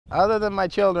Other than my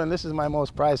children, this is my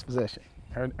most prized possession.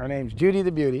 Her name's Judy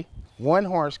the Beauty. One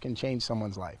horse can change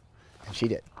someone's life, and she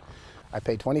did. I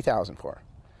paid $20,000 for her,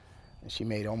 and she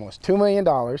made almost $2 million.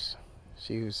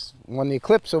 She won the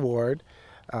Eclipse Award.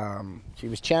 She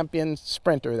was champion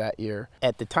sprinter that year.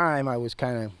 At the time, I was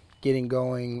kind of getting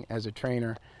going as a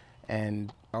trainer,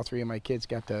 and all three of my kids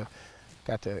got to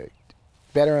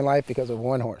better in life because of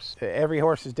one horse. Every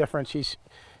horse is different.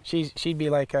 She'd be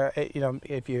like, you know,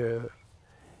 if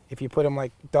you put them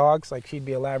like dogs, like she'd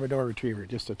be a Labrador Retriever,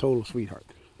 just a total sweetheart.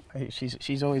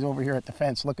 She's always over here at the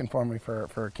fence looking for me for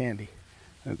her candy.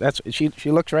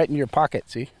 She looks right in your pocket,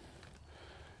 see?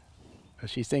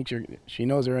 She thinks she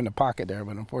knows they're in the pocket there,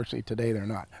 but unfortunately today they're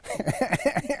not.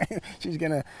 she's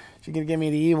gonna give me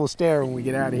the evil stare when we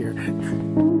get out of here.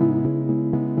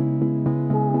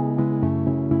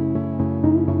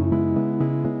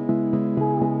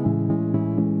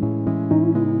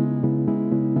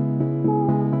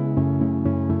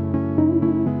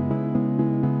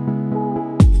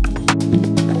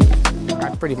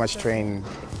 I pretty much train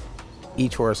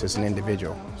each horse as an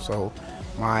individual, so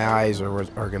my eyes are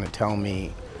going to tell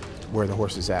me where the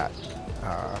horse is at,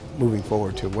 moving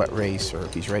forward to what race, or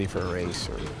if he's ready for a race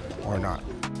or not.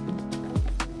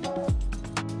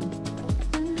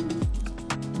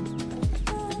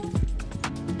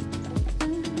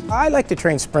 I like to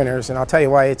train sprinters, and I'll tell you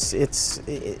why.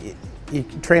 You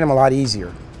can train them a lot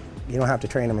easier. You don't have to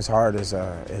train them as hard as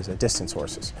a distance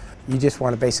horses. You just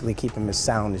want to basically keep them as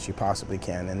sound as you possibly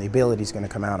can, and the ability is going to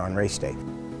come out on race day.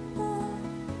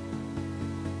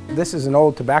 This is an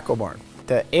old tobacco barn.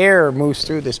 The air moves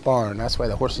through this barn. That's why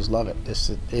the horses love it.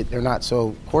 They're not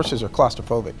so, horses are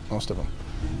claustrophobic, most of them.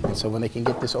 And so when they can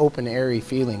get this open, airy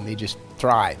feeling, they just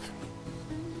thrive.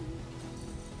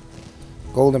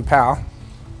 Golden Pal.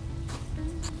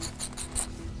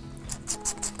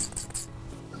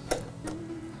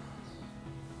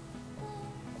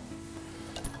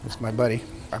 This is my buddy.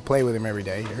 I play with him every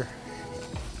day here.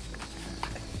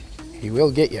 He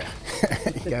will get you.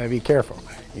 You gotta be careful.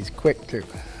 He's quick too.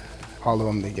 All of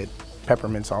them, they get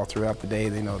peppermints all throughout the day.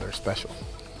 They know they're special.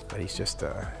 But he's just,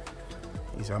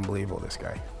 he's unbelievable, this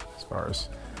guy, as far as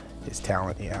his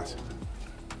talent he has.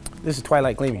 This is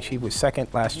Twilight Gleaming. She was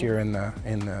second last year in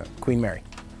the Queen Mary.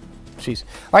 She's,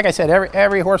 like I said,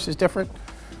 every horse is different.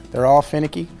 They're all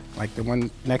finicky. Like the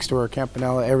one next to her,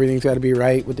 Campanella, everything's got to be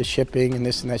right with the shipping and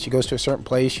this and that. She goes to a certain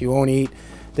place, she won't eat.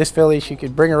 This filly, she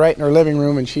could bring her right in her living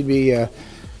room and she'd be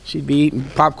eating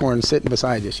popcorn sitting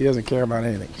beside you. She doesn't care about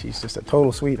anything. She's just a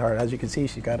total sweetheart. As you can see,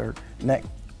 she's got her neck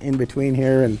in between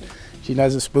here, and she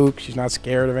doesn't spook. She's not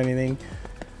scared of anything.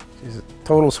 She's a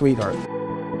total sweetheart.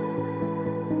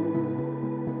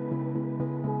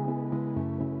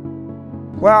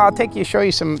 Well, I'll take you, show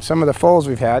you some of the foals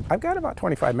we've had. I've got about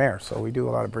 25 mares, so we do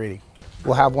a lot of breeding.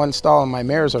 We'll have one stall, and my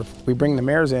mares we bring the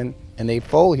mares in, and they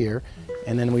foal here,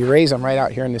 and then we raise them right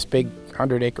out here in this big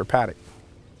 100-acre paddock.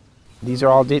 These are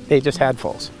all, they just had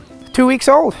foals. 2 weeks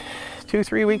old,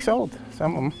 2-3 weeks old,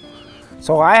 some of them.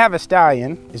 So I have a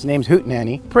stallion, his name's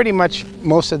Hootenanny. Pretty much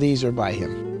most of these are by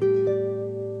him.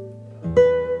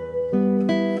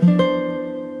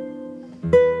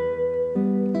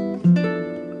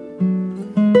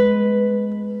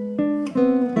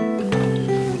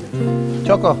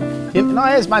 Choco, no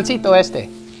es mansito este.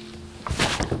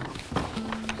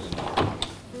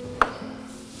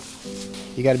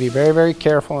 You got to be very, very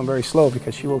careful and very slow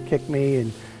because she will kick me,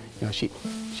 and you know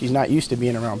she's not used to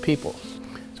being around people.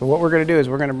 So what we're going to do is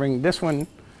we're going to bring this one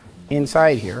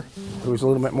inside here, who's a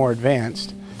little bit more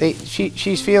advanced.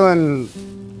 She's feeling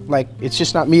like it's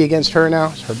just not me against her now.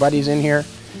 Her buddy's in here,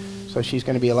 so she's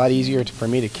going to be a lot easier for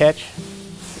me to catch.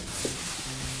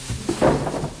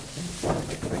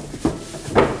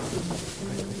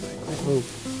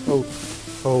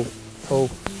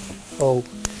 Oh.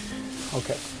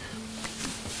 Okay.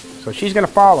 So she's going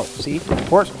to follow. See,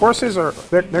 horses are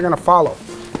they're going to follow.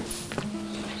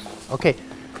 Okay.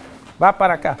 Va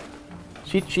para acá.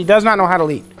 She does not know how to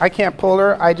lead. I can't pull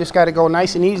her. I just got to go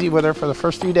nice and easy with her for the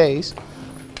first few days.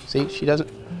 See, she doesn't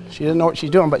know what she's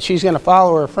doing, but she's going to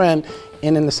follow her friend,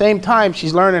 and in the same time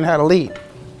she's learning how to lead.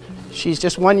 She's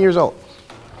just 1 year old,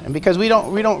 and because we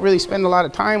don't really spend a lot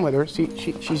of time with her,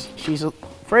 she's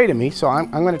afraid of me. So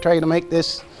I'm going to try to make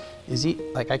this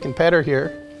like I can pet her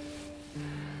here,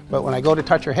 but when I go to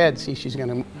touch her head, see, she's not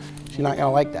going to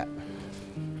like that.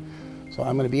 So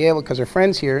I'm going to be able, because her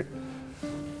friend's here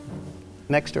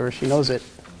next to her, she knows it.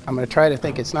 I'm going to try to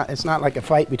think it's not like a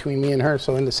fight between me and her.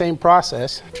 So in the same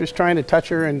process, just trying to touch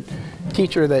her and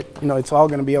teach her that, you know, it's all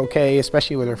going to be okay,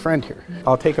 especially with her friend here.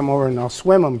 I'll take them over and I'll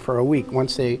swim them for a week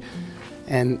once they,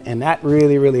 and that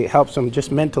really, really helps them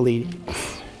just mentally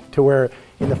to where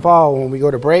in the fall when we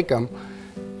go to break them,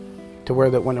 to where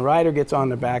that when the rider gets on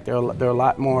their back, they're a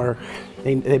lot more,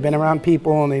 they've been around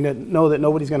people and they know that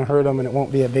nobody's going to hurt them and it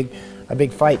won't be a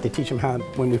big fight to teach them how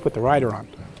when we put the rider on.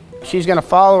 She's going to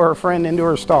follow her friend into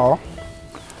her stall,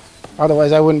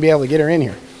 otherwise I wouldn't be able to get her in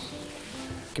here.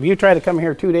 If you tried to come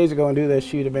here 2 days ago and do this,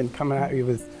 she'd have been coming at you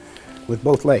with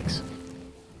both legs,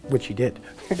 which she did.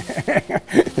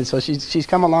 And so she's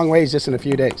come a long ways just in a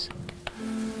few days.